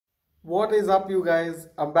What is up, you guys?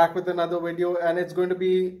 I'm back with another video, and it's going to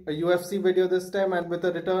be a UFC video this time, and with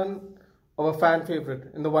a return of a fan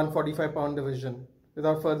favorite in the 145-pound division.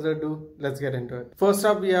 Without further ado, let's get into it. First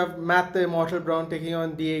up, we have Matt the Immortal Brown taking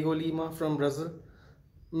on Diego Lima from Brazil.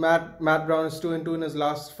 Matt Brown is 2-2 in his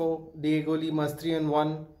last 4. Diego Lima is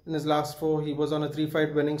 3-1 in his last 4. He was on a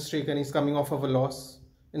 3-fight winning streak, and he's coming off of a loss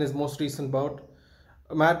in his most recent bout.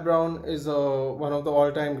 Matt Brown is one of the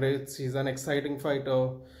all-time greats. He's an exciting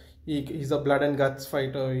fighter. He's a blood and guts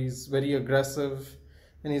fighter. He's very aggressive,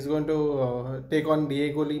 and he's going to take on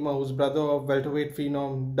Diego Lima, who's brother of welterweight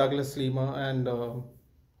phenom Douglas Lima. And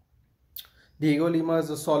Diego Lima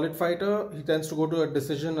is a solid fighter. He tends to go to a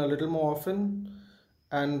decision a little more often,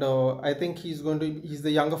 and I think he's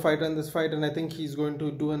the younger fighter in this fight, and I think he's going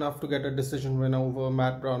to do enough to get a decision win over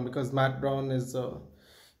Matt Brown, because Matt Brown is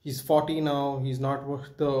he's 40 now. He's not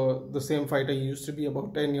the same fighter he used to be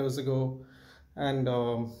about 10 years ago, and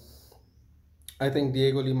I think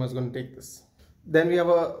Diego Lima is going to take this. Then we have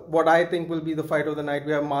what I think will be the fight of the night.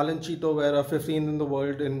 We have Marlon Chito Vera, 15th in the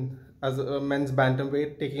world as a men's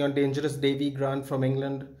bantamweight, taking on dangerous Davy Grant from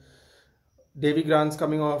England. Davy Grant's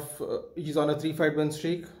coming off, he's on a 3-fight win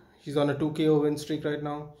streak. He's on a 2 KO win streak right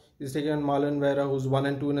now. He's taking on Marlon Vera, who's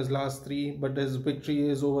 1-2 in his last 3, but his victory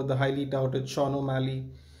is over the highly doubted Sean O'Malley.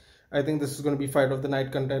 I think this is going to be fight of the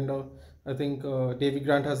night contender. I think Davy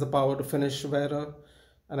Grant has the power to finish Vera,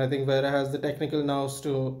 and I think Vera has the technical nous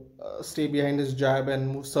to stay behind his jab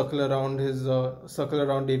and circle around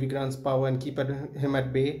Davy Grant's power and keep him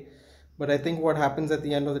at bay. But I think what happens at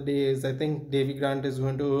the end of the day is I think Davy Grant is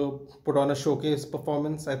going to put on a showcase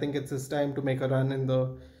performance. I think it's his time to make a run in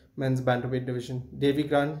the men's bantamweight division. Davy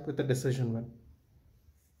Grant with a decision win.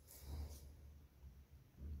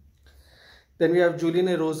 Then we have Julian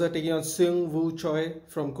Erosa taking on Seung Woo Choi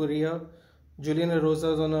from Korea. Julian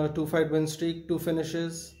Erosa is on a 2-fight win streak, 2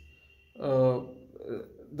 finishes.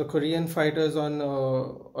 The Korean fighter is on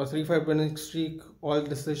a 3-fight winning streak, all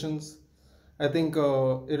decisions. I think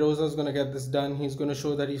Erosa is going to get this done. He's going to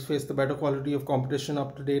show that he's faced the better quality of competition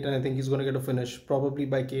up to date, and I think he's going to get a finish, probably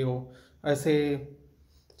by KO. I say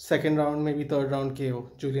second round, maybe third round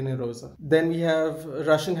KO, Julian Erosa. Then we have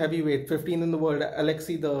Russian heavyweight, 15th in the world,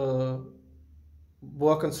 Alexei the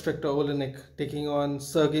Boa Constrictor Olenek, taking on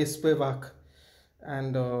Sergey Spivak.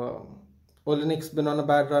 And Olenek's been on a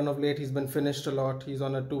bad run of late. He's been finished a lot. He's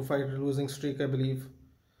on a 2-fight losing streak, I believe.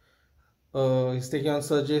 He's taking on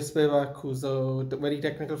Sergey Spivak, who's a very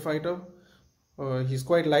technical fighter. He's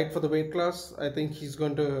quite light for the weight class. I think he's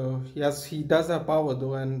going to. He does have power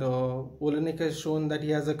though, and Olenek has shown that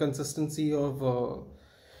he has a consistency of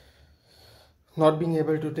not being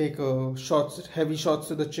able to take heavy shots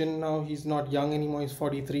to the chin now. He's not young anymore. He's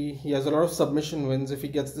 43. He has a lot of submission wins. If he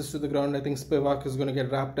gets this to the ground, I think Spivak is going to get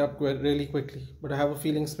wrapped up really quickly. But I have a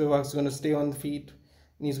feeling Spivak is going to stay on the feet,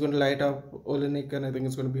 and he's going to light up Olenek, and I think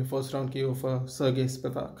it's going to be a first round KO for Sergey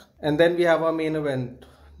Spivak. And then we have our main event.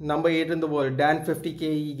 Number 8 in the world, Dan 50K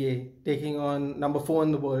Ige, taking on number 4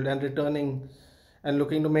 in the world and returning and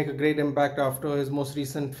looking to make a great impact after his most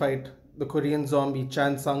recent fight, the Korean zombie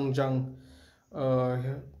Chan Sung Jung.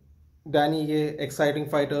 Dan Ige, exciting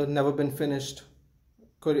fighter, never been finished.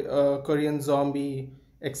 Korean zombie,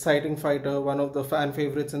 exciting fighter, one of the fan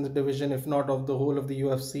favorites in the division, if not of the whole of the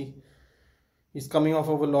UFC. He's coming off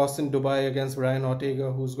of a loss in Dubai against Brian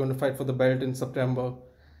Ortega, who's going to fight for the belt in September.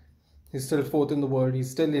 He's still 4th in the world. He's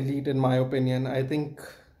still elite in my opinion. I think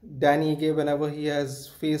Dan Ige, whenever he has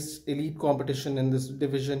faced elite competition in this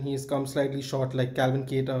division, he's come slightly short, like Calvin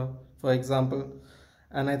Keita, for example.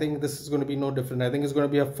 And I think this is going to be no different. I think it's going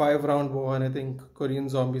to be a 5-round war, and I think Korean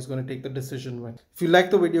Zombie is going to take the decision win. If you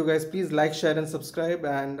like the video, guys, please like, share and subscribe,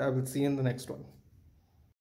 and I will see you in the next one.